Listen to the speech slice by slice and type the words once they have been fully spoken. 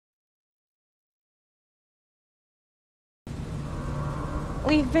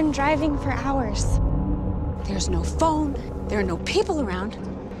We've been driving for hours. There's no phone. There are no people around.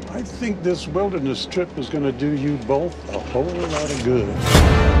 I think this wilderness trip is going to do you both a whole lot of good.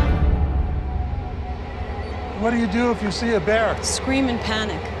 What do you do if you see a bear? Scream and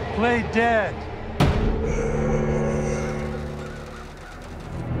panic. Play dead.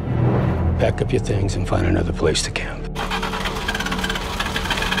 Pack up your things and find another place to camp. I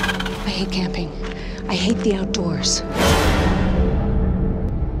hate camping. I hate the outdoors.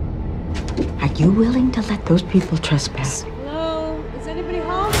 Are you willing to let those people trespass? Hello? Is anybody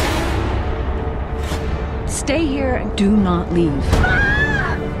home? Stay here and do not leave.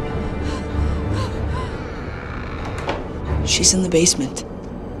 She's in the basement.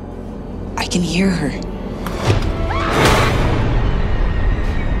 I can hear her.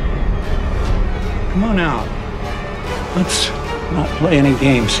 Come on out. Let's not play any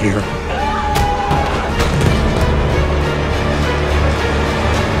games here.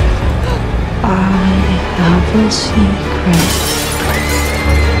 I have a secret.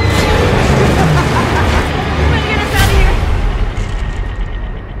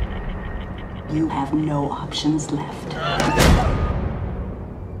 You have no options left.